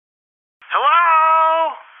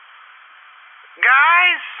Hello?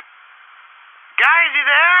 Guys? Guys, you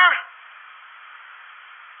there?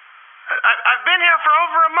 I've been here for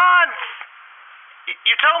over a month.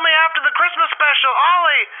 You told me after the Christmas special,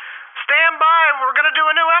 Ollie, stand by, we're gonna do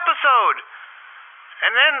a new episode.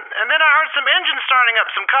 And then I heard some engines starting up,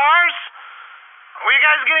 some cars. Were you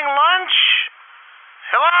guys getting lunch?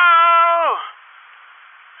 Hello?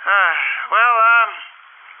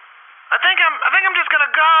 I think I'm just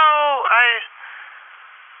gonna go.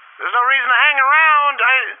 There's no reason to hang around.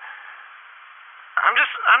 I'm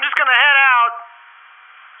just gonna head out.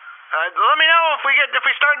 Let me know if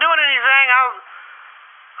we start doing anything.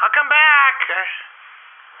 I'll come back.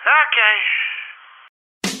 Okay.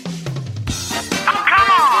 Oh, come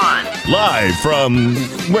on! Live from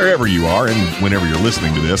wherever you are and whenever you're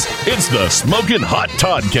listening to this, it's the Smokin Hot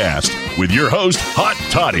Toddcast with your host, Hot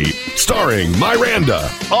Toddy, starring Miranda,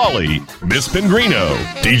 Ollie, Miss Pingrino,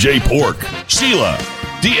 DJ Pork, Sheila,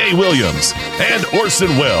 D.A. Williams, and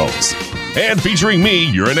Orson Welles. And featuring me,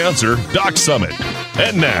 your announcer, Doc Summit.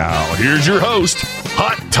 And now, here's your host,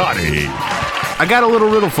 Hot Toddy. I got a little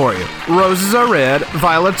riddle for you. Roses are red,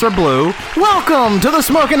 violets are blue. Welcome to the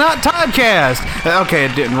Smokin Hot Toddcast. Okay,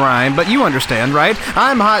 it didn't rhyme, but you understand, right?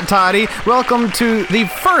 I'm Hot Toddy. Welcome to the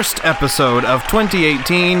first episode of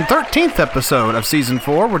 2018, 13th episode of Season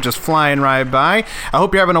 4. We're just flying right by. I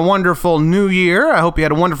hope you're having a wonderful New Year. I hope you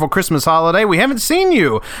had a wonderful Christmas holiday. We haven't seen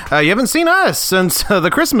you. You haven't seen us since the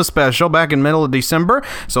Christmas special back in middle of December.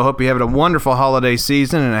 So I hope you're having a wonderful holiday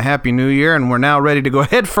season and a happy New Year. And we're now ready to go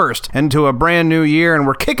head first into a brand new year, and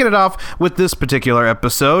we're kicking it off with this particular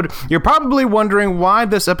episode. You're probably wondering why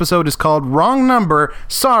this episode is called Wrong Number,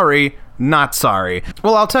 Sorry, Not Sorry.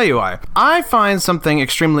 Well, I'll tell you why. I find something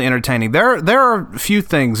extremely entertaining. There are few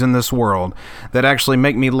things in this world that actually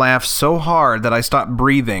make me laugh so hard that I stop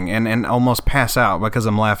breathing and almost pass out because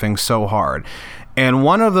I'm laughing so hard. And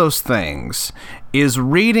one of those things is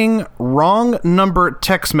reading wrong number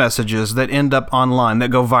text messages that end up online,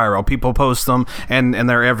 that go viral. People post them, and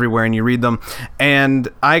they're everywhere, and you read them. And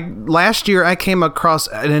last year, I came across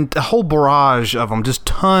a whole barrage of them, just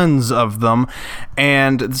tons of them.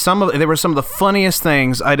 And they were some of the funniest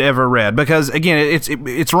things I'd ever read. Because, again,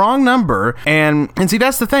 it's wrong number. And see,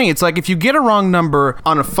 that's the thing. It's like if you get a wrong number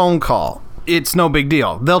on a phone call, it's no big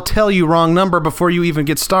deal. They'll tell you wrong number before you even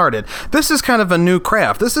get started. This is kind of a new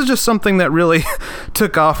craft. This is just something that really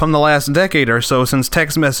took off in the last decade or so since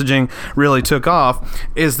text messaging really took off,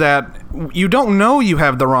 is that you don't know you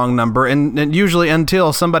have the wrong number, and usually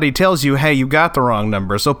until somebody tells you, hey, you got the wrong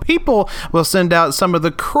number. So people will send out some of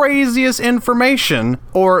the craziest information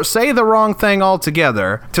or say the wrong thing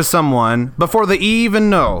altogether to someone before they even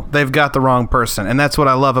know they've got the wrong person. And that's what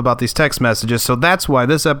I love about these text messages. So that's why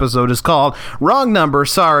this episode is called Wrong Number,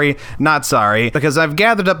 Sorry, Not Sorry, because I've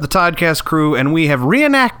gathered up the Toddcast crew and we have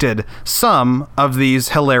reenacted some of these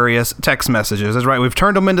hilarious text messages. That's right, we've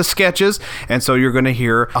turned them into sketches, and so you're going to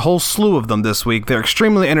hear a whole slew of them this week. They're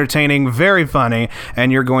extremely entertaining, very funny,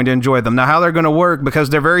 and you're going to enjoy them. Now, how they're going to work, because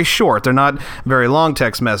they're very short, they're not very long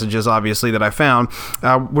text messages, obviously, that I found.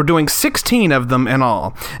 We're doing 16 of them in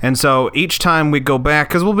all, and so each time we go back,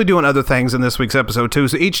 because we'll be doing other things in this week's episode too,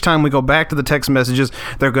 so each time we go back to the text messages,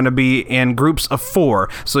 they're going to be in groups of 4.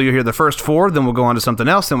 So you'll hear the first 4, then we'll go on to something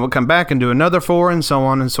else, then we'll come back and do another 4, and so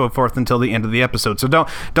on and so forth until the end of the episode. So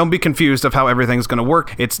don't be confused of how everything's going to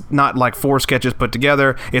work. It's not like 4 sketches put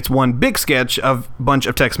together. It's one big sketch of a bunch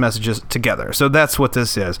of text messages together. So that's what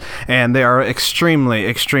this is. And they are extremely,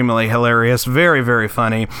 extremely hilarious. Very, very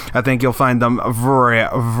funny. I think you'll find them very,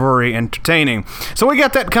 very entertaining. So we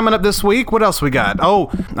got that coming up this week. What else we got?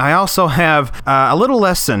 Oh, I also have a little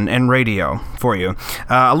lesson in radio for you.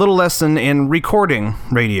 A little lesson in recording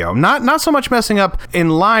radio. Not so much messing up in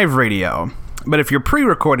live radio, but if you're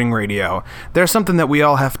pre-recording radio, there's something that we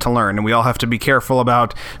all have to learn and we all have to be careful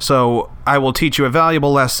about. So I will teach you a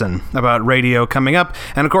valuable lesson about radio coming up.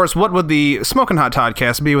 And of course, what would the Smokin Hot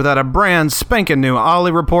Toddcast be without a brand spanking new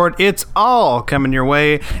Ollie report? It's all coming your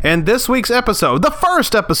way in this week's episode, the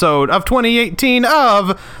first episode of 2018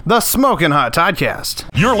 of the Smokin Hot Toddcast.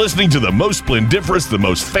 You're listening to the most splendiferous, the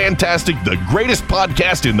most fantastic, the greatest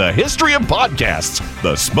podcast in the history of podcasts,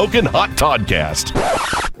 the Smokin Hot Toddcast.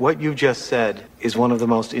 What you just said is one of the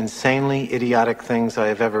most insanely idiotic things I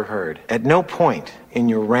have ever heard. At no point in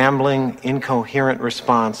your rambling, incoherent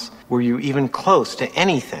response were you even close to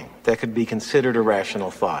anything that could be considered a rational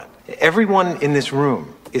thought. Everyone in this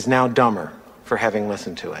room is now dumber for having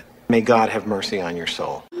listened to it. May God have mercy on your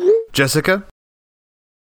soul. Jessica?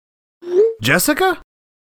 Jessica?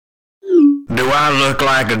 Do I look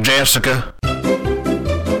like a Jessica?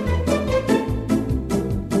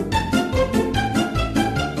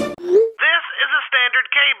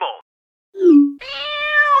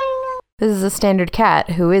 This is a standard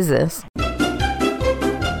cat. Who is this? Hey, buddy.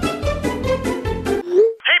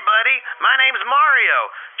 My name's Mario.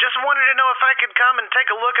 Just wanted to know if I could come and take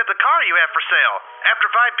a look at the car you have for sale. After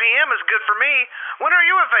 5 p.m. is good for me. When are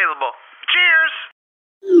you available? Cheers!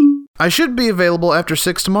 I should be available after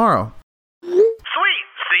 6 tomorrow. Sweet.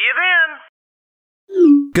 See you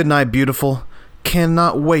then. Good night, beautiful.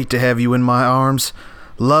 Cannot wait to have you in my arms.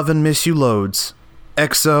 Love and miss you loads.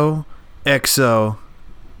 XO, XO,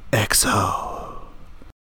 XO.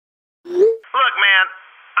 Look, man.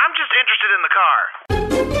 I'm just interested in the car.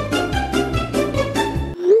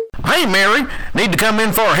 Hey, Mary, need to come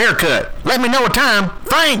in for a haircut. Let me know a time.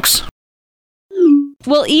 Thanks.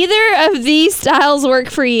 Will either of these styles work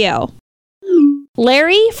for you?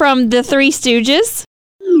 Larry from The Three Stooges?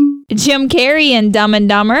 Jim Carrey in Dumb and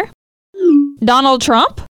Dumber? Donald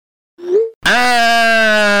Trump?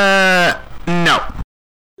 No.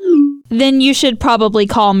 Then you should probably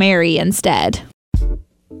call Mary instead.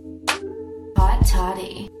 Hot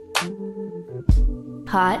Toddy.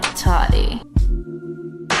 Hot Toddy.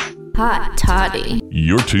 Hot Toddy.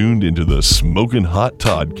 You're tuned into the Smokin Hot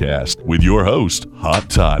Toddcast with your host, Hot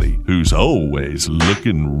Toddy, who's always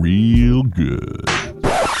looking real good.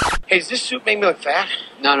 Hey, does this suit make me look fat?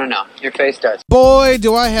 No. Your face does. Boy,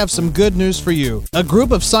 do I have some good news for you. A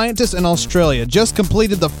group of scientists in Australia just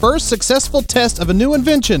completed the first successful test of a new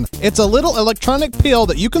invention. It's a little electronic pill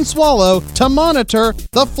that you can swallow to monitor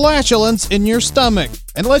the flatulence in your stomach.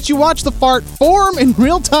 And lets you watch the fart form in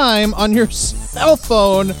real time on your cell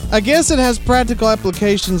phone. I guess it has practical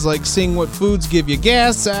applications like seeing what foods give you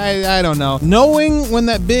gas. I don't know. Knowing when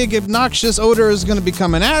that big obnoxious odor is going to be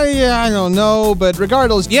coming out of you, I don't know. But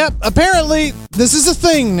regardless, yep, apparently this is a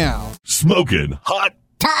thing now. Smokin Hot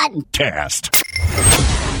Toddcast.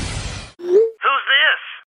 Who's this?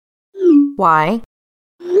 Why? Are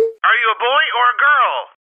you a boy or a girl?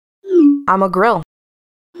 I'm a grill.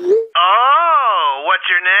 Oh, what's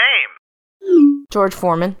your name? George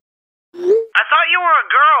Foreman. I thought you were a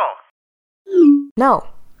girl. No,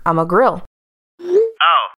 I'm a grill.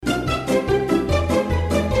 Oh.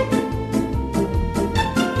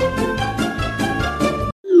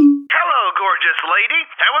 Hello, gorgeous lady.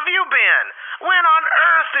 How have you been? When on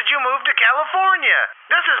earth did you move to California?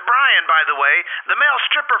 This is Brian, by the way, the male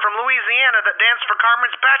stripper from Louisiana that danced for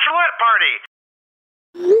Carmen's bachelorette party.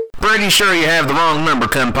 Pretty sure you have the wrong number,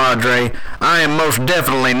 compadre. I am most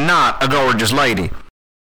definitely not a gorgeous lady.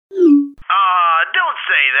 Don't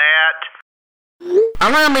say that.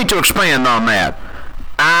 Allow me to expand on that.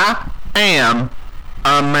 I am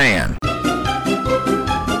a man.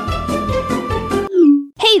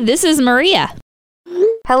 Hey, this is Maria.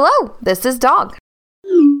 Hello, this is Dog.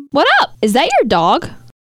 What up? Is that your dog?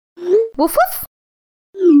 Woof woof.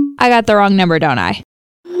 I got the wrong number, don't I?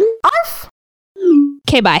 Arf.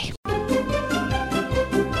 Okay, bye.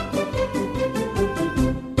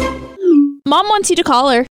 Mom wants you to call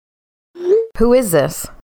her. Who is this?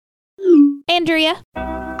 Andrea.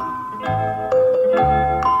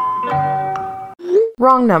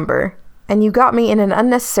 Wrong number. And you got me in an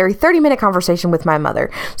unnecessary 30-minute conversation with my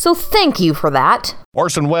mother. So thank you for that.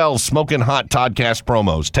 Orson Welles Smokin Hot Toddcast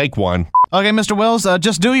promos. Take one. Okay, Mr. Wells,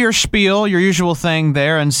 just do your spiel, your usual thing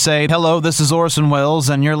there, and say, hello, this is Orson Welles,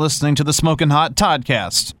 and you're listening to the Smokin Hot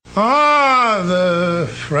Toddcast. Ah, the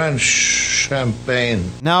French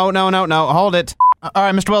champagne. No, hold it. All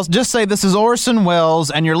right, Mr. Wells, just say this is Orson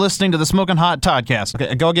Welles, and you're listening to the Smokin Hot Toddcast.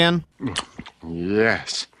 Okay, go again.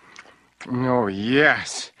 Yes. Oh,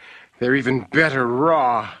 yes. They're even better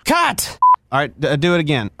raw. Cut! All right, do it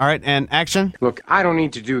again. All right, and action. Look, I don't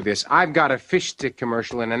need to do this. I've got a fish stick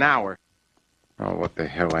commercial in an hour. Oh, what the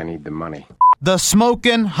hell? I need the money. The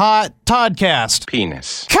Smokin Hot Toddcast.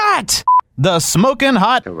 Penis. Cut! The Smokin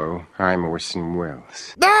Hot... Hello, I'm Orson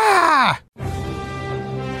Welles. Ah!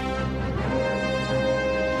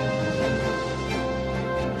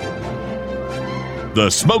 The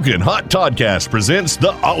Smokin Hot Toddcast presents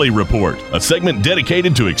The Ollie Report, a segment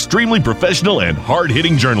dedicated to extremely professional and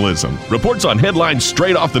hard-hitting journalism. Reports on headlines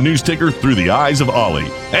straight off the news ticker through the eyes of Ollie.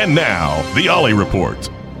 And now, The Ollie Report.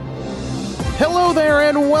 Hello there,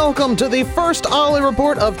 and welcome to the first Ollie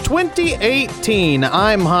Report of 2018.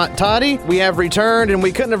 I'm Hot Toddy. We have returned, and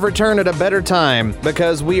we couldn't have returned at a better time,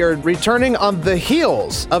 because we are returning on the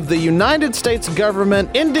heels of the United States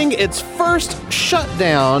government ending its first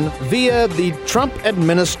shutdown via the Trump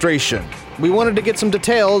administration. We wanted to get some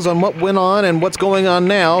details on what went on and what's going on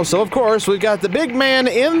now, so of course we've got the big man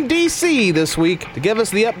in D.C. this week to give us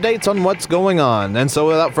the updates on what's going on. And so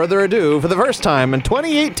without further ado, for the first time in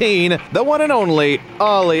 2018, the one and only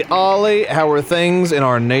Ollie. Ollie, how are things in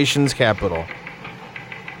our nation's capital?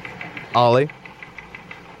 Ollie?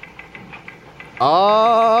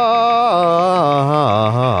 Ollie.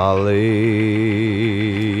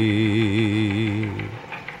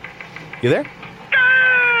 You there?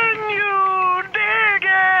 Can you dig it?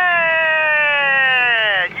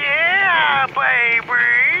 Yeah,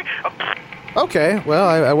 baby. Okay, well,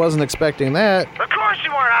 I wasn't expecting that. Of course you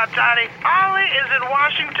weren't, Hot Toddy. Ollie is in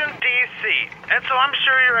Washington, D.C., and so I'm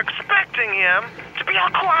sure you're expecting him to be all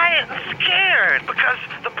quiet and scared because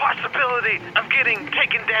the possibility of getting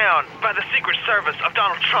taken down by the Secret Service of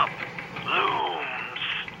Donald Trump looms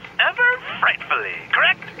ever frightfully,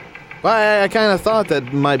 correct? Well, I kind of thought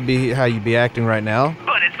that might be how you'd be acting right now.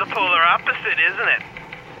 But it's the polar opposite, isn't it?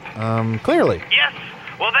 Clearly. Yes.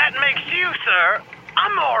 Well, that makes you, sir, a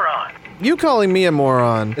moron. You calling me a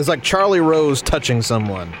moron is like Charlie Rose touching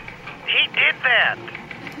someone. He did that.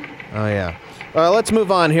 Oh, yeah. Let's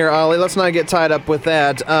move on here, Ollie. Let's not get tied up with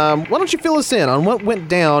that. Why don't you fill us in on what went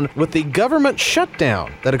down with the government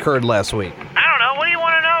shutdown that occurred last week? I don't know. What do you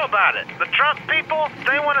want to know about it? The Trump people,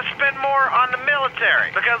 they want to spend more on the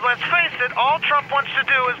military. Because let's face it, all Trump wants to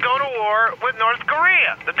do is go to war with North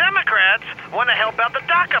Korea. The Democrats want to help out the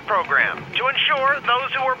DACA program to ensure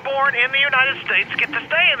those who were born in the United States get to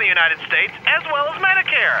stay in the United States, as well as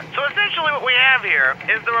Medicare. So essentially what we have here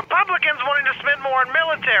is the Republicans wanting to spend more on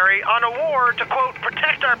military on a war to, quote,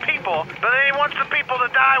 protect our people, but then he wants the people to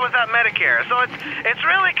die without Medicare. So it's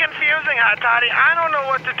really confusing, Hot Toddy. I don't know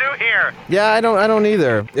what to do here. Yeah, I don't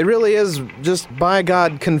either. It really is just, by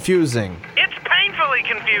God, confusing. It's painfully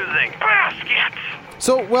confusing. Baskets!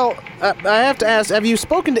 So, well, I have to ask, have you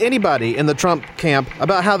spoken to anybody in the Trump camp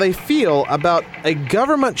about how they feel about a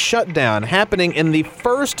government shutdown happening in the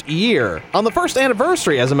first year, on the first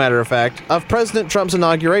anniversary, as a matter of fact, of President Trump's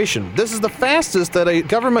inauguration? This is the fastest that a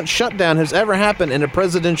government shutdown has ever happened in a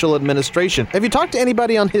presidential administration. Have you talked to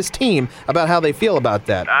anybody on his team about how they feel about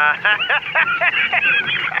that?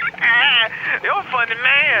 You're a funny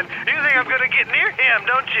man. You think I'm going to get near him,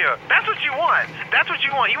 don't you? That's what you want. That's what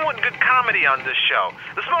you want. You want good comedy on this show.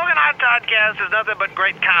 The Smokin Hot Toddcast is nothing but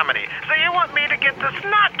great comedy. So you want me to get the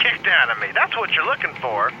snot kicked out of me. That's what you're looking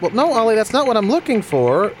for. Well, no, Ollie, that's not what I'm looking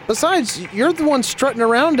for. Besides, you're the one strutting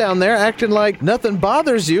around down there acting like nothing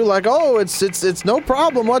bothers you, like, oh, it's no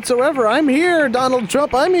problem whatsoever. I'm here, Donald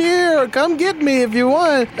Trump. I'm here. Come get me if you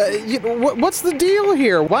want. What's the deal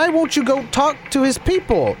here? Why won't you go talk to his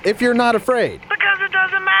people if you're not afraid? Because it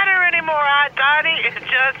doesn't matter anymore, Hot Toddy. It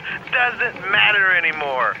just doesn't matter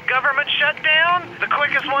anymore. Government shutdown, the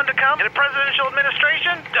quickest one to come in a presidential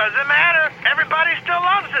administration, doesn't matter. Everybody still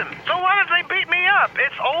loves him. So what if they beat me up?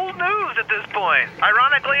 It's old news at this point.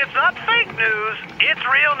 Ironically, it's not fake news. It's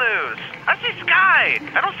real news. I see sky.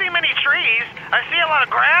 I don't see many trees. I see a lot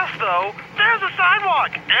of grass, though. There's a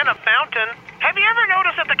sidewalk and a fountain. Have you ever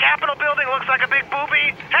noticed that the Capitol building looks like a big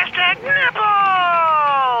boobie? #nipples!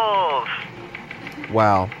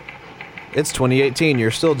 Wow. It's 2018.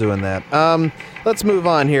 You're still doing that. Let's move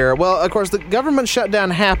on here. Well, of course, the government shutdown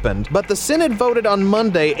happened, but the Senate voted on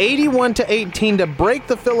Monday 81-18 to break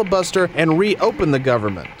the filibuster and reopen the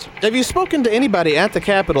government. Have you spoken to anybody at the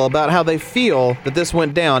Capitol about how they feel that this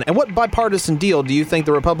went down, and what bipartisan deal do you think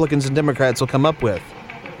the Republicans and Democrats will come up with?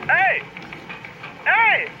 Hey!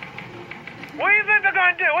 What do you think they're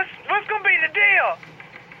going to do? What's going to be the deal?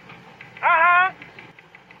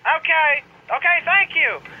 Okay, thank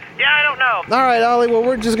you. Yeah, I don't know. All right, Ollie, well,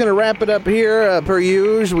 we're just going to wrap it up here. Per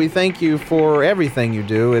usual, we thank you for everything you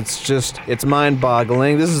do. It's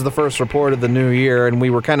mind-boggling. This is the first report of the new year, and we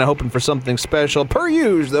were kind of hoping for something special. Per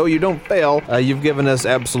usual, though, you don't fail. You've given us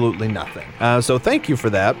absolutely nothing. So thank you for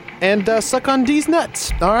that. And suck on D's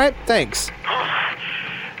nuts. All right, thanks.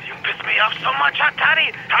 You piss me off so much, Hot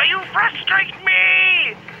Toddy. How you frustrate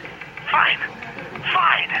me. Fine.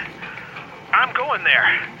 I'm going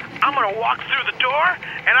there. I'm going to walk through the door,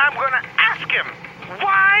 and I'm going to ask him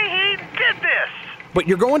why he did this. But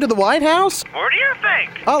you're going to the White House? What do you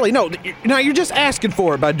think? Ollie, no, you're just asking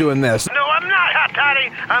for it by doing this. No, I'm not, Hot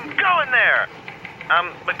Toddy. I'm going there.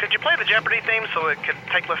 But could you play the Jeopardy theme so it could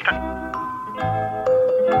take less time?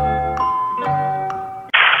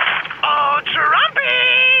 Oh,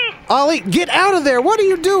 Trumpy! Ollie, get out of there. What are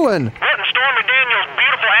you doing? What in Stormy Daniels'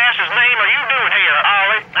 beautiful ass's name are you doing here,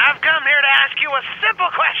 Ollie? I've come here to ask you a simple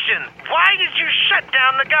question. Why did you shut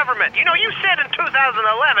down the government? You know, you said in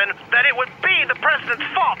 2011 that it would be the president's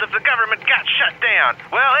fault if the government got shut down.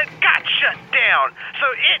 Well, it got shut down. So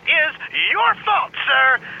it is your fault,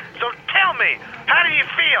 sir. So tell me, how do you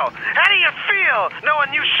feel? How do you feel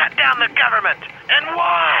knowing you shut down the government? And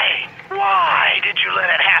why? Why did you let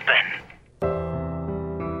it happen?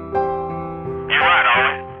 You're right,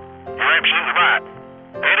 Ollie. You're absolutely right.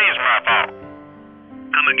 It is my fault.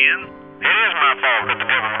 Come again? It is my fault that the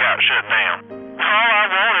government got shut down. all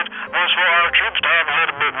I wanted was for our troops to have a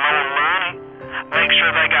little bit more money. Make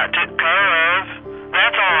sure they got took care of.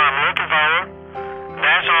 That's all I'm looking for.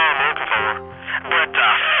 That's all I'm looking for. But the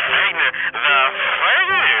fake news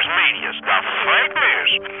medias, the fake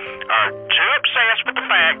news, are too obsessed with the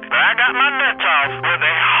fact that I got my nuts off with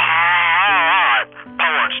a hot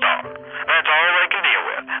porn star. That's all they can deal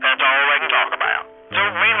with. That's all they can talk about. So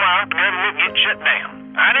meanwhile, the government gets shut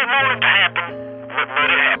down. I didn't want it to happen, but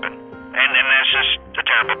it happened. And that's just a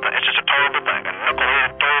terrible thing. It's just a terrible thing. A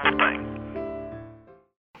knucklehead, terrible thing.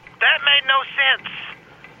 That made no sense.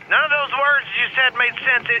 None of those words you said made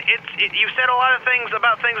sense. You said a lot of things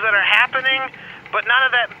about things that are happening, but none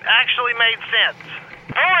of that actually made sense.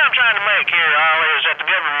 The point I'm trying to make here, Ollie, is that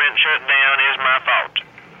the government shutdown is my fault.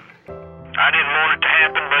 I didn't want it to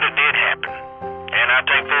happen, but it did happen. And I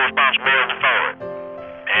take full responsibility for it.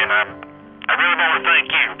 And I really want to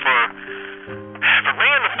thank you for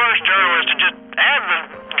being the first journalist to just have the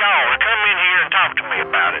gall to come in here and talk to me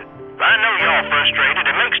about it. I know y'all frustrated.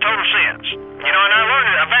 It makes total sense. You know, and I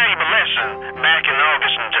learned a valuable lesson back in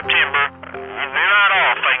August and September. You're not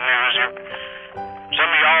all fake news. Some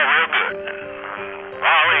of y'all are real good.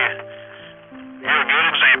 Ollie, you're a good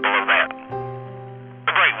example of that.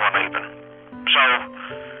 A great one, even. So,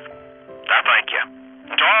 I thank you.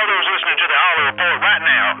 And to all those listening to the Ollie Report right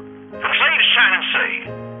now, from sea to shining sea,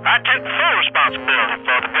 I take full responsibility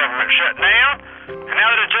for the government shutdown, and now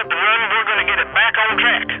that it's up and running, we're going to get it back on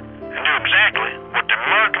track and do exactly what the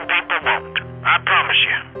American people want. I promise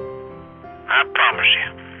you. I promise you.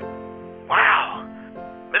 Wow.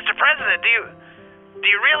 Mr. President, do you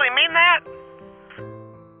really mean that?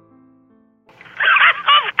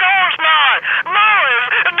 Of course not! Morris,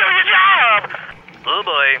 do your job! Oh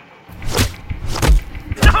boy.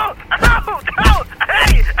 No!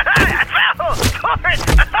 Hey! I fell for it!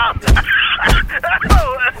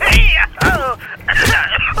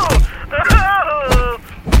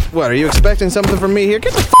 What, are you expecting something from me here?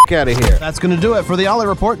 Get the f*** out of here. That's going to do it for the Ollie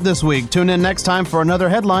Report this week. Tune in next time for another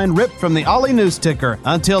headline ripped from the Ollie News Ticker.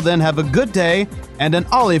 Until then, have a good day and an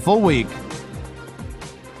Ollie-ful week.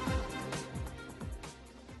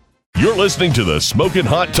 You're listening to the Smokin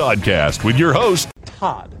Hot Toddcast with your host,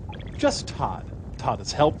 Todd. Just Todd. Todd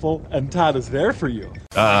is helpful, and Todd is there for you.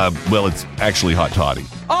 Well, it's actually Hot Toddy.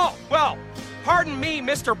 Oh, well, pardon me,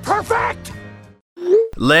 Mr. Perfect!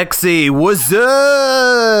 Lexi, what's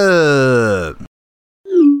up?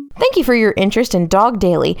 Thank you for your interest in Dog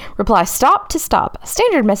Daily. Reply STOP to STOP.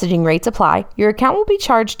 Standard messaging rates apply. Your account will be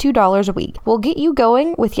charged $2 a week. We'll get you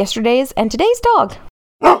going with yesterday's and today's dog.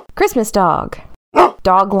 Christmas Dog.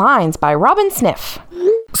 Dog Lines by Robin Sniff.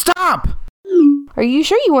 Stop! Are you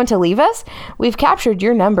sure you want to leave us? We've captured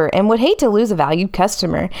your number and would hate to lose a valued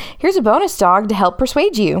customer. Here's a bonus dog to help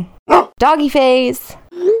persuade you. Doggy Face.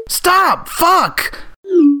 Stop! Fuck!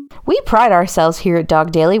 We pride ourselves here at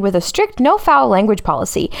Dog Daily with a strict no foul language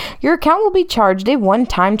policy. Your account will be charged a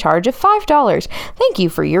one-time charge of $5. Thank you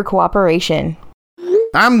for your cooperation.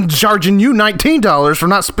 I'm charging you $19 for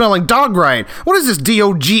not spelling dog right. What is this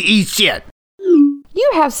DOGE shit? You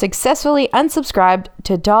have successfully unsubscribed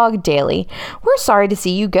to Dog Daily. We're sorry to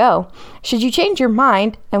see you go. Should you change your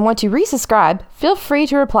mind and want to resubscribe, feel free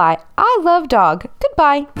to reply, I love dog.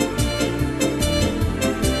 Goodbye.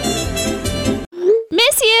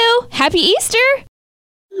 Miss you! Happy Easter!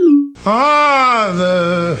 Ah,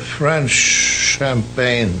 the French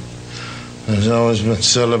champagne has always been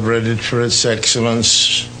celebrated for its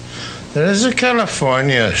excellence. There is a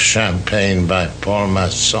California champagne by Paul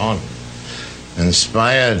Masson,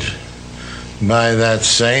 inspired by that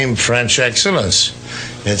same French excellence.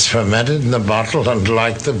 It's fermented in the bottle, and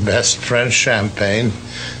like the best French champagne,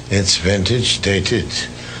 it's vintage dated.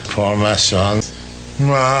 Paul Masson.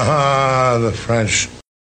 Ah, the French.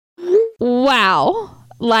 Wow.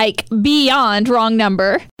 Like, beyond wrong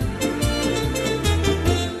number.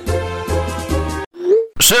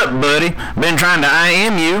 Sup, buddy? Been trying to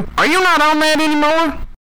IM you. Are you not on that anymore?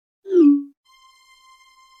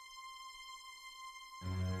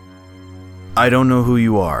 I don't know who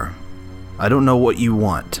you are. I don't know what you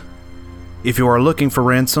want. If you are looking for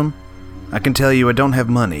ransom, I can tell you I don't have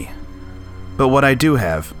money. But what I do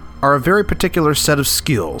have are a very particular set of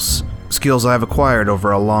skills. Skills I've acquired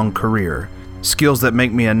over a long career. Skills that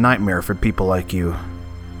make me a nightmare for people like you.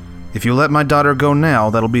 If you let my daughter go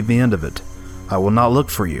now, that'll be the end of it. I will not look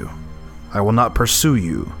for you. I will not pursue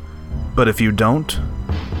you. But if you don't,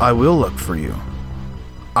 I will look for you.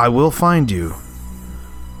 I will find you.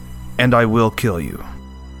 And I will kill you.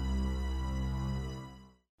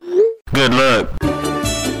 Good luck.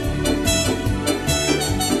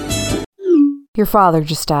 Your father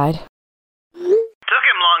just died. Took him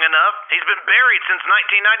long enough. He's been buried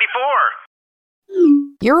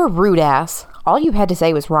 1994. You're a rude ass. All you had to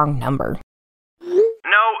say was wrong number. No,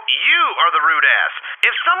 you are the rude ass.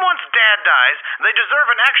 If someone's dad dies, they deserve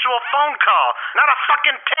an actual phone call, not a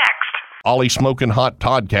fucking text. Ollie Smokin Hot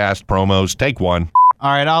Toddcast promos. Take one.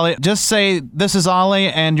 All right, Ollie, just say, this is Ollie,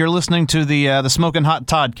 and you're listening to the Smokin Hot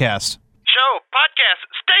Toddcast. Show, podcast,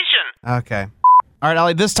 station. Okay. All right,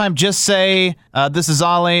 Ollie, this time just say, this is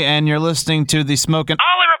Ollie, and you're listening to the Smokin...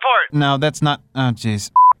 Ollie report. No, that's not... Oh,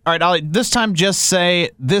 jeez. All right, Ollie, this time just say,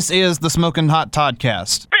 this is the Smokin Hot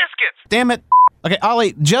Toddcast. Biscuits. Damn it. Okay,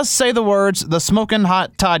 Ollie, just say the words, the Smokin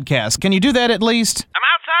Hot Toddcast. Can you do that at least? I'm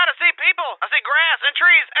outside, I see people, I see grass and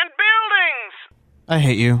trees and buildings. I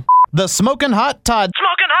hate you. The Smokin Hot Smokin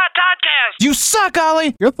Hot Toddcast. You suck,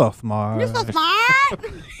 Ollie! You're so smart. You're so smart.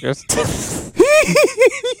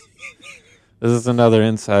 This is another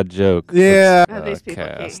inside joke. Yeah. These people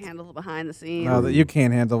can't handle the behind the scenes. No, that you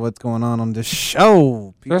can't handle what's going on this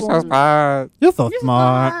show. You're so smart. You're so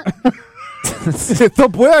smart. So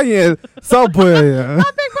brilliant. So brilliant.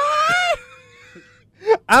 I'm big boy.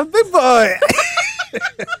 I'm big boy.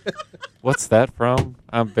 What's that from?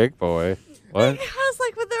 I'm big boy. What? Because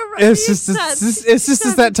like with the It's just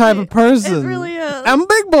that type of person. It really is. I'm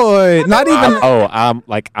big boy. Not even.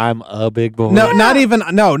 I'm a big boy. No, not even.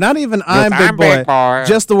 No, not even. I'm big boy.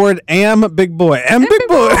 Just the word "am big boy." Am big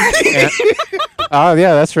boy. Oh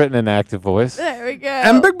yeah, that's written in active voice. There we go.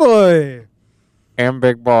 Am big boy. Am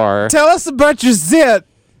big bar. Tell us about your zit.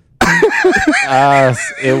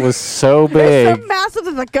 It was so big. It was so massive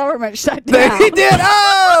that the government shut down. They did.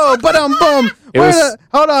 Oh, but boom.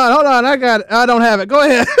 Hold on. I don't have it. Go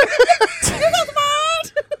ahead.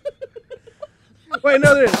 Wait,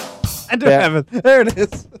 no, there it is. I do have it. There it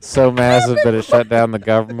is. So massive that it shut down the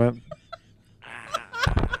government.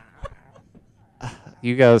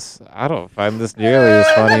 You guys, I don't find this nearly as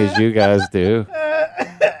funny as you guys do.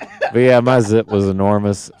 But yeah, my zit was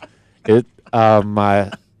enormous. It, my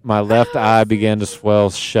left eye began to swell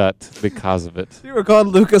shut because of it. You were called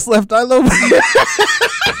Lucas Left Eye Lopez.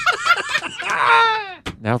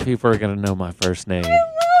 Now people are gonna know my first name.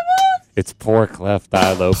 It's Pork Left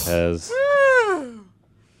Eye Lopez.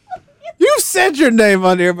 You've said your name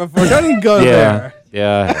on here before. Don't even go there.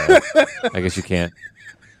 Yeah. I guess you can't.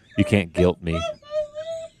 You can't guilt me.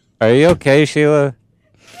 Are you okay, Sheila?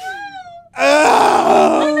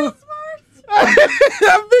 Oh.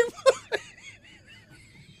 I'm big boy.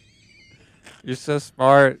 You're so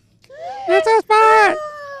smart. You're so smart.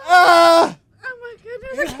 Oh my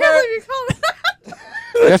goodness! I can't believe you called me that.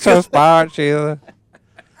 You're so smart, Sheila.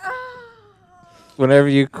 Whenever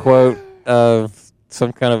you quote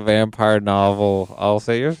some kind of vampire novel, I'll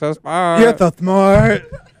say, "You're so smart." You're so smart.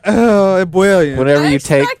 Oh, brilliant. Whenever you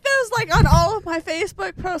take. I expect those like on all of my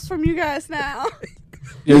Facebook posts from you guys now.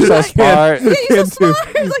 You're so smart. You're so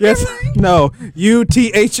smart. Like yes. No.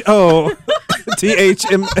 UTHO.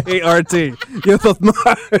 THMART. You're so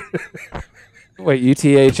smart. Wait,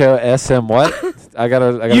 UTHOSM what? I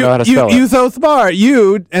gotta know how to spell it. You so smart.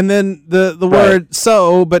 You and then the word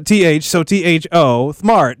so, but TH, so THO,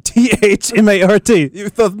 smart. THMART. You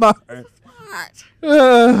so smart.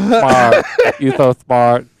 Smart. You so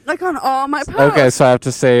smart. Like on all my posts. Okay, so I have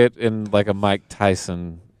to say it in like a Mike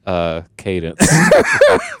Tyson cadence.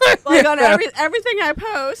 Like on everything I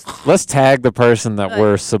post. Let's tag the person that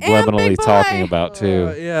we're subliminally talking about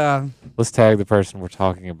too. Yeah. Let's tag the person we're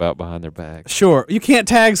talking about behind their back. Sure. You can't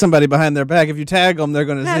tag somebody behind their back. If you tag them, they're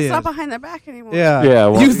going to see it's it. not behind their back anymore. Yeah. Yeah.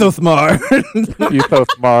 Well, you so smart. You so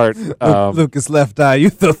smart. Lucas Left Eye. You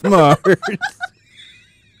so smart.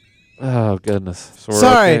 Oh goodness. So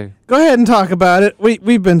sorry. okay. Go ahead and talk about it.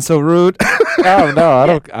 We've been so rude. Oh no, I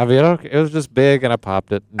don't. I mean, it was just big, and I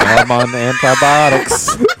popped it. Now I'm on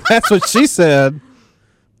antibiotics. That's what she said.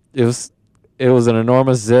 It was an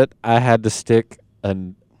enormous zit. I had to stick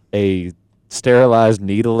a sterilized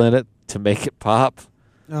needle in it to make it pop.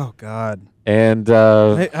 Oh God. And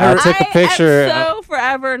I took a picture. I'm so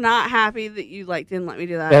forever not happy that you didn't let me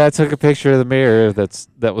do that. And I took a picture of the mirror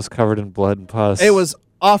that was covered in blood and pus. It was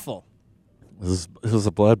awful. It was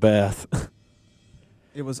a bloodbath.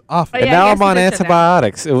 It was awful. And now I'm on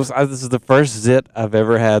antibiotics. This is the first zit I've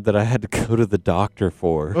ever had that I had to go to the doctor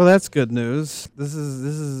for. Well, that's good news. This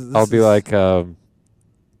is. I'll be like,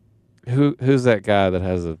 who's that guy that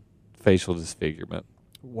has a facial disfigurement?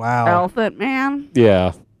 Wow. Elephant Man.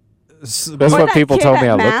 Yeah. That's what people told me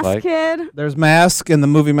I look like. Kid. There's Mask in the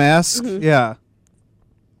movie Mask. Mm-hmm. Yeah.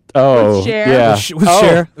 Oh, with Cher. yeah. With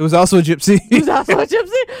Cher. It was also a gypsy. He was also a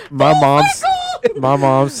gypsy. My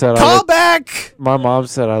mom said Call back. My mom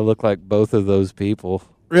said I look like both of those people.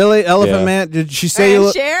 Really? Elephant Man? Did she say you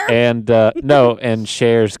look? Cher? And no, and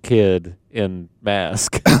Cher's kid. in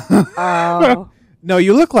mask. Oh. No,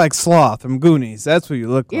 you look like Sloth from Goonies. That's what you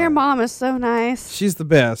look Your like. mom is so nice. She's the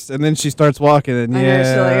best. And then she starts walking, and I know,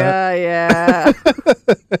 she's like, yeah.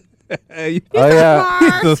 Oh yeah,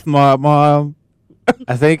 He's the smart mom.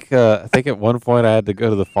 I think at one point I had to go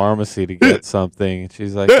to the pharmacy to get something. And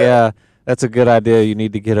she's like, "Yeah, that's a good idea. You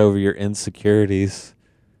need to get over your insecurities."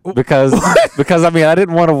 Because I mean, I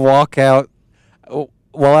didn't want to walk out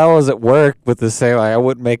while I was at work with the same. Like, I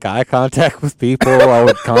wouldn't make eye contact with people. I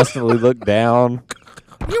would constantly look down.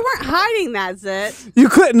 You weren't hiding that, Zit. You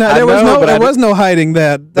couldn't. There was no hiding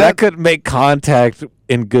that. I couldn't make contact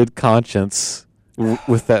in good conscience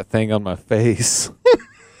with that thing on my face.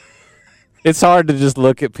 It's hard to just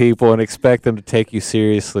look at people and expect them to take you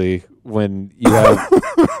seriously when you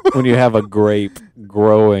have a grape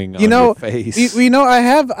growing on your face. You know, I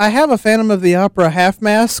have a Phantom of the Opera half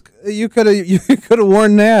mask. You could have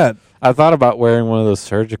worn that. I thought about wearing one of those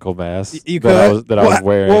surgical masks that I was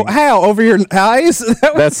wearing. Well, how, over your eyes?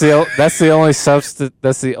 That's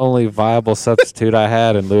the only viable substitute I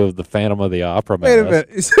had in lieu of the Phantom of the Opera mask. Wait a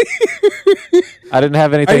minute. I didn't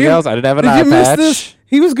have anything else. I didn't have an eye patch. This?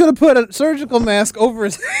 He was going to put a surgical mask over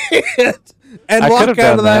his head and walk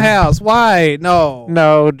out of the house. Why? No.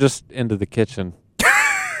 No, just into the kitchen.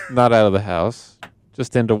 Not out of the house.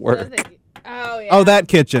 Just into work. Oh, that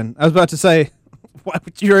kitchen. I was about to say,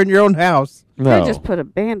 you're in your own house. No. They just put a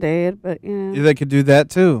Band-Aid, but yeah. They could do that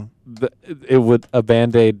too. A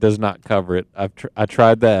Band-Aid does not cover it. I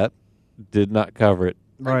tried that. Did not cover it.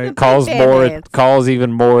 Right. Calls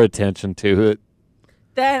even more attention to it.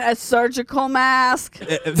 Then a surgical mask.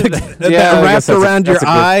 That wrapped around your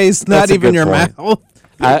eyes, not even your mouth.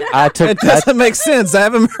 It doesn't make sense. I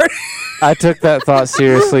haven't heard. I took that thought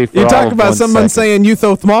seriously for you all talk of about 1 someone second. saying you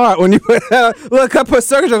so smart when you put look, I put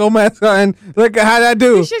surgical mask on. Look, how'd I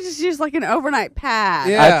do? You should just use like an overnight pad.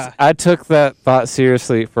 Yeah. I took that thought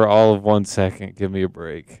seriously for all of 1 second. Give me a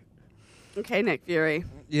break. Okay, Nick Fury.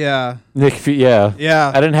 Yeah.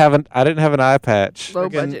 Yeah. I didn't have an eye patch. Low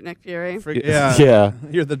budget Nick Fury. Yeah. Yeah.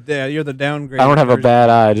 You're the downgrade. I don't have a bad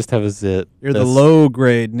eye. I just have a zit. You're the low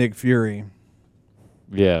grade Nick Fury.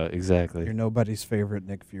 Yeah, exactly. You're nobody's favorite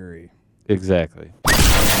Nick Fury. Exactly.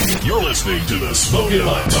 You're listening to the Smokin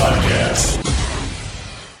Hot Toddcast.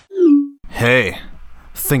 Hey,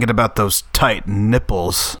 thinking about those tight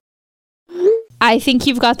nipples. I think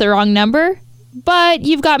you've got the wrong number, but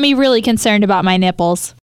you've got me really concerned about my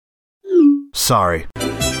nipples. Sorry.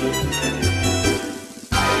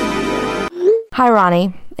 Hi,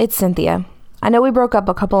 Ronnie. It's Cynthia. I know we broke up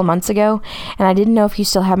a couple of months ago, and I didn't know if you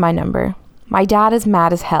still have my number. My dad is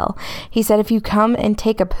mad as hell. He said if you come and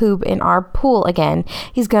take a poop in our pool again,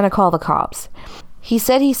 he's gonna call the cops. He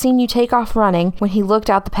said he's seen you take off running when he looked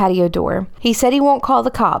out the patio door. He said he won't call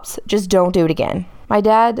the cops, just don't do it again. My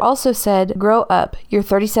dad also said, grow up, you're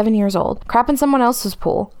 37 years old. Crap in someone else's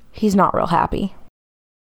pool. He's not real happy.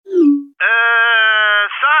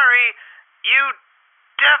 Sorry, you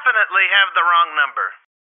definitely have the wrong number.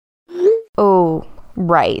 Oh,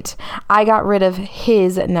 right. I got rid of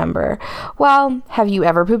his number. Well, have you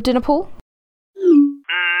ever pooped in a pool?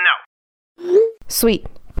 No. Sweet.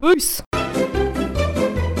 Peace.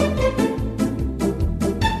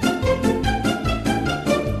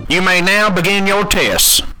 You may now begin your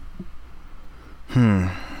tests.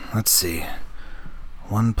 Let's see.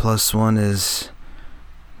 1 + 1 is...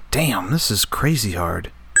 Damn, this is crazy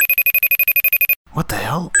hard. What the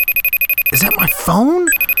hell? Is that my phone?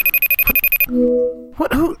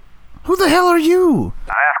 What? Who the hell are you?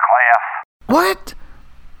 That's Cliff. What?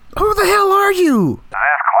 Who the hell are you?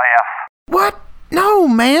 That's Cliff. What? No,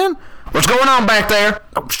 man. What's going on back there?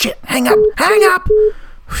 Oh, shit. Hang up. Hang up.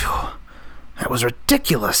 Whew. That was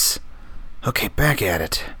ridiculous. Okay, back at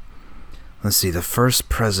it. Let's see. The first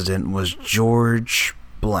president was George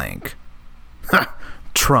Blank. Ha!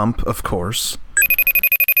 Trump, of course.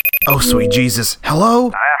 Oh, sweet Jesus. Hello?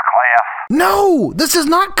 That's Cliff. No, this is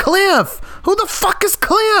not Cliff. Who the fuck is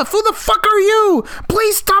Cliff? Who the fuck are you?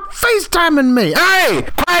 Please stop FaceTiming me. Hey,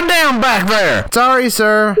 quiet down back there. Sorry,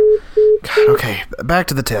 sir. God, okay, back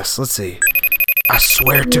to the test. Let's see. I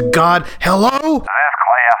swear to God. Hello? That's Cliff.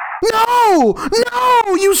 No,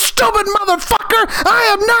 you stupid motherfucker. I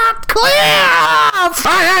am not Cliff.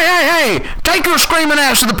 Hey. Take your screaming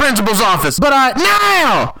ass to the principal's office. But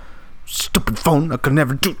Now! Stupid phone. I could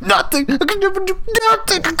never do nothing. I could never do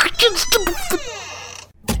nothing. Stupid That's Cliff.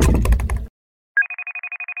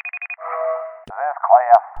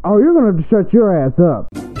 Oh, you're going to have to shut your ass up.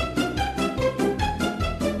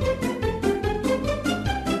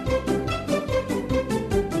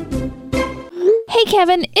 Hey,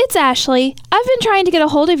 Kevin, it's Ashley. I've been trying to get a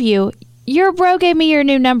hold of you. Your bro gave me your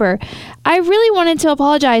new number. I really wanted to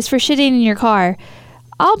apologize for shitting in your car.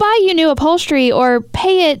 I'll buy you new upholstery or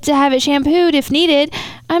pay it to have it shampooed if needed.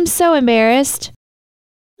 I'm so embarrassed.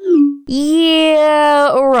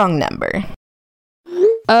 Yeah, wrong number.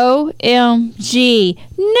 OMG.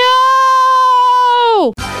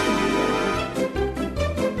 No!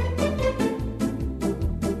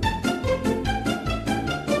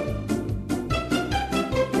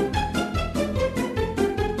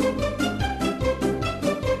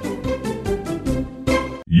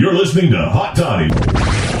 You're listening to Hot Toddy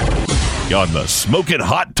on the Smokin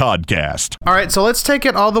Hot Toddcast. All right, so let's take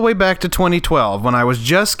it all the way back to 2012 when I was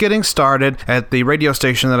just getting started at the radio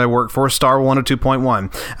station that I work for, Star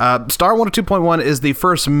 102.1. Star 102.1 is the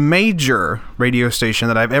first major radio station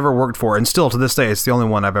that I've ever worked for, and still to this day, it's the only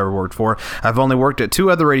one I've ever worked for. I've only worked at 2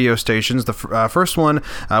 other radio stations. The first one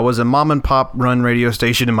was a mom and pop run radio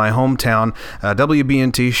station in my hometown,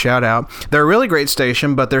 WBNT, shout out. They're a really great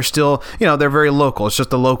station, but they're still, they're very local. It's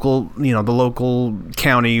just the local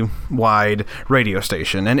county-wide radio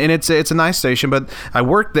station, and it's a nice station. But I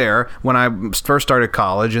worked there when I first started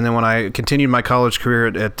college, and then when I continued my college career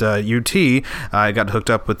at UT, I got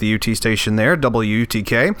hooked up with the UT station there,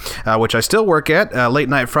 WUTK, which I still work at late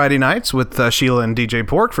night Friday nights with Sheila and DJ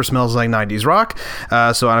Pork for Smells Like 90s Rock.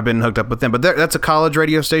 So I've been hooked up with them. But that's a college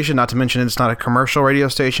radio station, not to mention it's not a commercial radio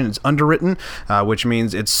station. It's underwritten, which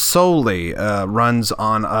means it solely runs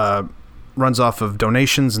off of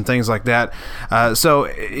donations and things like that.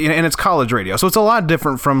 And it's college radio. So it's a lot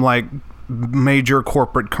different from like major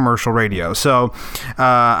corporate commercial radio. So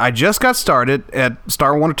I just got started at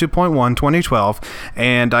Star 102.1 2012,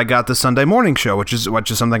 and I got the Sunday morning show, which is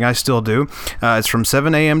something I still do. It's from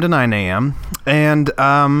 7 a.m. to 9 a.m. And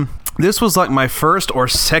this was like my first or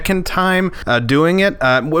second time doing it.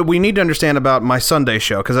 What we need to understand about my Sunday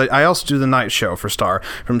show, because I also do the night show for Star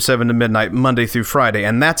from 7 to midnight, Monday through Friday,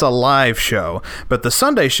 and that's a live show. But the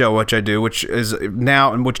Sunday show, which I do, which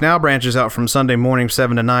now branches out from Sunday morning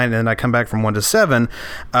 7 to 9, and then I come back from 1 to 7,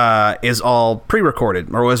 is all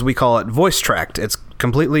pre-recorded, or as we call it, voice tracked. It's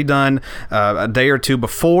completely done a day or two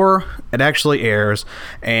before it actually airs,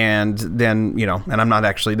 and then and I'm not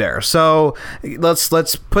actually there. So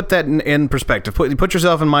let's put that in perspective. Put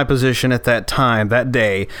yourself in my position at that time, that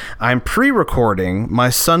day. I'm pre-recording my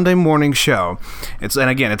Sunday morning show. It's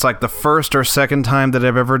like the first or second time that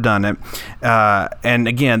I've ever done it. And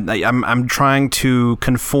again, I'm trying to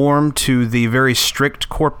conform to the very strict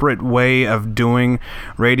corporate way of doing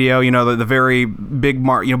radio. The very big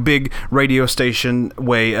big radio station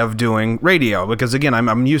way of doing radio, because again,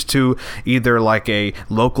 I'm used to either like a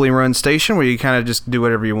locally run station where you kind of just do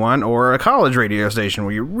whatever you want, or a college radio station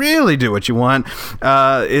where you really do what you want.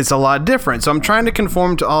 It's a lot different. So I'm trying to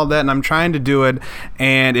conform to all that, and I'm trying to do it,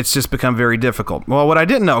 and it's just become very difficult. Well, what I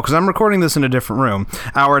didn't know, because I'm recording this in a different room,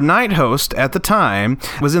 our night host at the time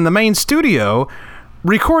was in the main studio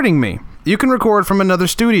recording me. You can record from another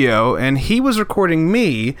studio, and he was recording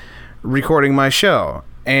me recording my show.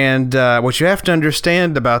 And what you have to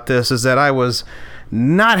understand about this is that I was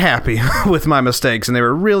not happy with my mistakes, and they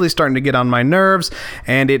were really starting to get on my nerves,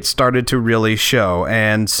 and it started to really show.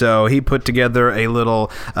 And so he put together a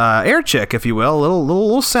little air check, if you will, a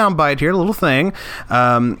little sound bite here, a little thing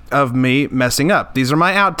of me messing up. These are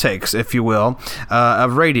my outtakes, if you will,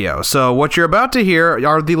 of radio. So what you're about to hear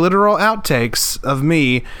are the literal outtakes of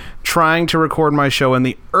me trying to record my show in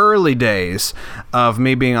the early days of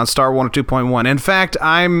me being on Star 102.1. In fact,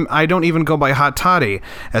 I don't even go by Hot Toddy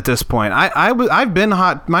at this point. I've been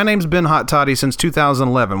hot. My name's been Hot Toddy since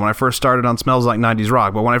 2011 when I first started on Smells Like 90s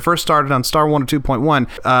Rock. But when I first started on Star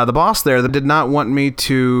 102.1, the boss there did not want me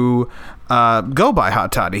to go by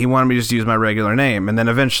Hot Toddy. He wanted me to just use my regular name, and then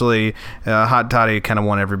eventually Hot Toddy kind of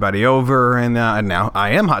won everybody over, and now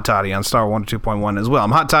I am Hot Toddy on Star 102.1 as well.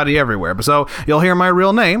 I'm Hot Toddy everywhere. But so you'll hear my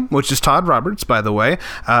real name, which is Todd Roberts, by the way.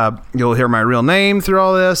 You'll hear my real name through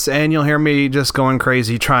all this, and you'll hear me just going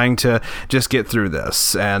crazy trying to just get through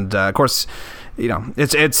this. And of course,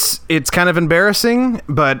 it's kind of embarrassing,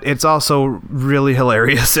 but it's also really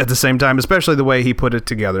hilarious at the same time, especially the way he put it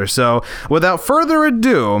together. So without further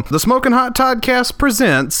ado, the Smokin Hot Toddcast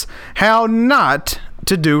presents How Not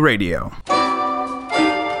to Do Radio.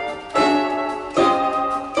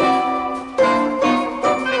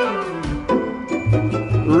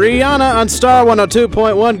 Rihanna on Star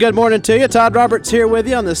 102.1. Good morning to you. Todd Roberts here with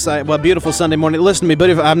you on this site. Well, beautiful Sunday morning. Listen to me, but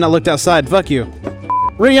if I've not looked outside, fuck you.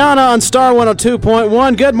 Rihanna on Star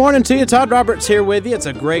 102.1. Good morning to you. Todd Roberts here with you. It's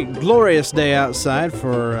a great, glorious day outside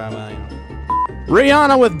for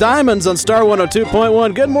Rihanna with Diamonds on Star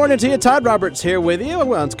 102.1. Good morning to you. Todd Roberts here with you.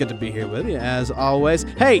 Well, it's good to be here with you, as always.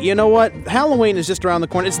 Hey, you know what? Halloween is just around the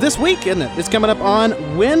corner. It's this week, isn't it? It's coming up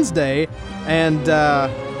on Wednesday, and,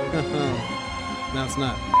 no, it's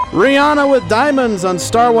not. Rihanna with Diamonds on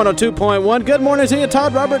Star 102.1. Good morning to you.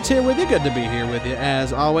 Todd Roberts here with you. Good to be here with you,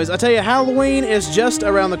 as always. I tell you, Halloween is just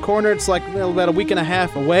around the corner. It's like about a week and a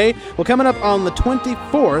half away. Well, coming up on the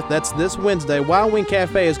 24th, that's this Wednesday, Wild Wing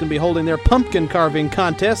Cafe is going to be holding their pumpkin carving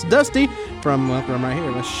contest. Dusty from right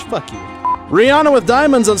here. Fuck you. Rihanna with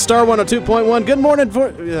Diamonds on Star 102.1. Good morning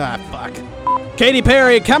fuck. Katy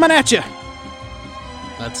Perry coming at you.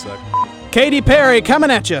 That sucked. Katy Perry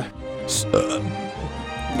coming at you.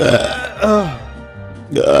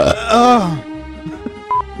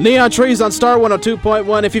 Neon Trees on Star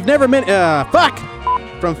 102.1. If you've never been,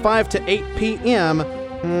 from 5 to 8 p.m.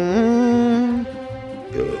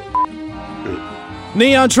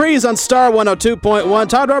 Neon Trees on Star 102.1.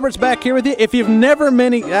 Todd Roberts back here with you. If you've never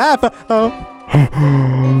been,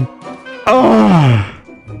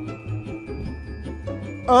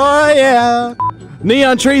 oh yeah.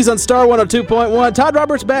 Neon Trees on Star 102.1. Todd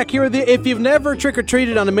Roberts back here with you. If you've never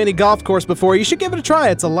trick-or-treated on a mini golf course before, you should give it a try.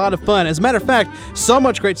 It's a lot of fun. As a matter of fact, so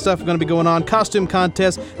much great stuff is going to be going on. Costume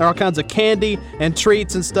contests, all kinds of candy and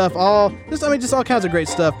treats and stuff. Just all kinds of great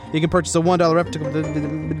stuff. You can purchase a $1 replica.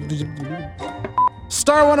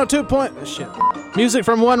 Star 102. Shit. Music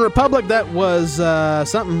from One Republic. That was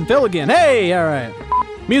something. Phil again. Hey, all right.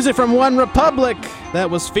 Music from One Republic. That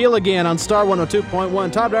was Feel Again on Star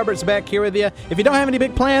 102.1. Todd Roberts back here with you. If you don't have any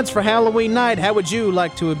big plans for Halloween night, how would you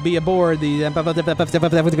like to be aboard the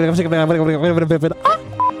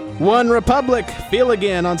One Republic? Feel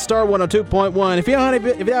Again on Star 102.1. If you don't have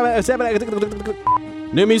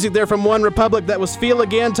new music there from One Republic. That was Feel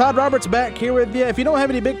Again. Todd Roberts back here with you. If you don't have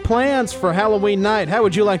any big plans for Halloween night, how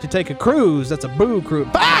would you like to take a cruise? That's a boo cruise.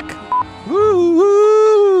 Back! Woo!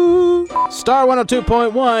 Star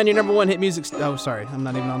 102.1, your number one hit music. Oh, sorry, I'm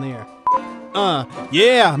not even on the air.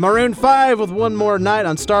 Yeah, Maroon 5 with One More Night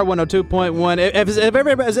on Star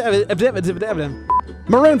 102.1.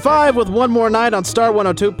 Maroon 5 with One More Night on Star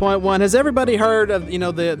 102.1. Has everybody heard of,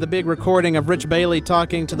 the big recording of Rich Bailey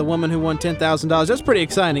talking to the woman who won $10,000? That's pretty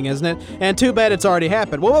exciting, isn't it? And too bad it's already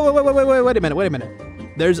happened. Wait a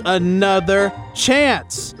minute. There's another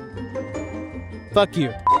chance. Fuck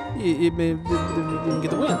you. You didn't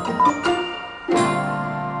get the win.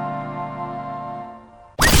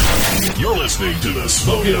 You're listening to the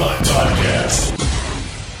Smokin Hot Toddcast.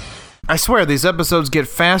 I swear, these episodes get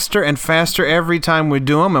faster and faster every time we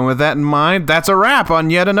do them, and with that in mind, that's a wrap on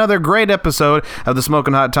yet another great episode of the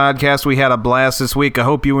Smokin Hot Toddcast. We had a blast this week. I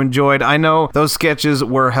hope you enjoyed. I know those sketches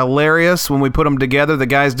were hilarious when we put them together. The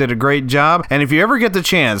guys did a great job, and if you ever get the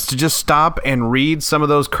chance to just stop and read some of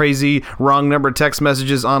those crazy wrong number text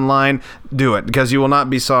messages online, do it, because you will not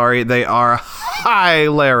be sorry. They are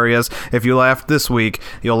hilarious. If you laughed this week,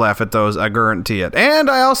 you'll laugh at those, I guarantee it. And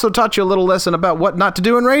I also taught you a little lesson about what not to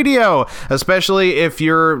do in radio, especially if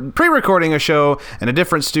you're pre-recording a show in a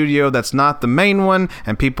different studio that's not the main one,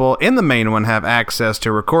 and people in the main one have access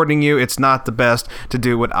to recording you. It's not the best to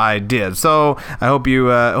do what I did. So I hope you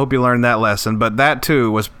learned that lesson. But that too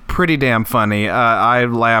was pretty damn funny. I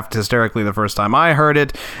laughed hysterically the first time I heard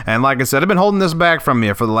it, and like I said, I've been holding this back from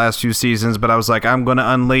you for the last few seasons, but I was like, I'm going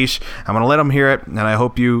to unleash, I'm going to let them hear it, and I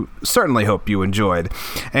certainly hope you enjoyed.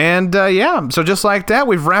 And so just like that,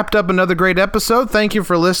 we've wrapped up another great episode. Thank you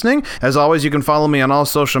for listening. As always, you can follow me on all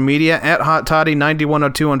social media at Hot Toddy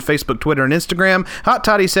 9102 on Facebook, Twitter, and Instagram, Hot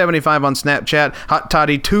Toddy 75 on Snapchat, Hot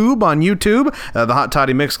Toddy Tube on YouTube, the Hot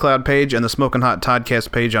Toddy Mixcloud page, and the Smokin Hot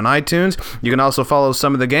Toddcast page on iTunes. You can also follow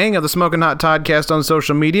some of the gang of the Smokin Hot Toddcast on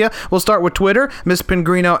social media. We'll start with Twitter, Miss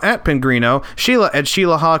Pingrino at Pingrino, Sheila at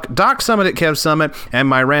Sheila Hawk, Doc Summit at Kev Summit, and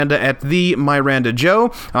Miranda at the Miranda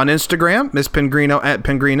Joe. On Instagram, Miss Pingrino at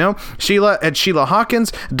Pingrino, Sheila at Sheila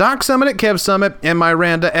Hawkins, Doc Summit at Kev Summit, and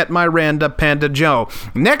Miranda at Miranda Panda Joe.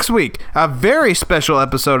 Next week, a very special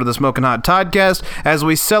episode of the Smokin Hot Toddcast as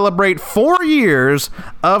we celebrate 4 years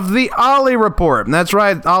of the Ollie Report. And that's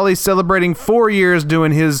right, Ollie's celebrating 4 years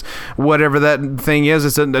doing his whatever that thing is.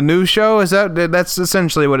 It's a new show. That's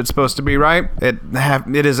essentially what it's supposed to be, right?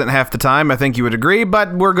 It isn't half the time, I think you would agree,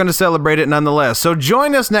 but we're going to celebrate it nonetheless. So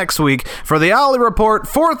join us next week for the Ollie Report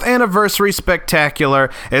 4th Anniversary Spectacular.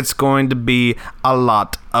 It's going to be a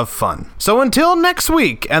lot of fun. So until next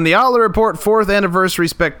week and the Ollie Report 4th Anniversary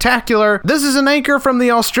Spectacular, this is an anchor from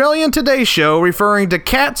the Australian Today Show referring to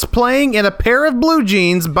cats playing in a pair of blue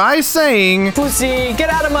jeans by saying, "Pussy, get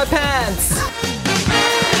out of my pants!"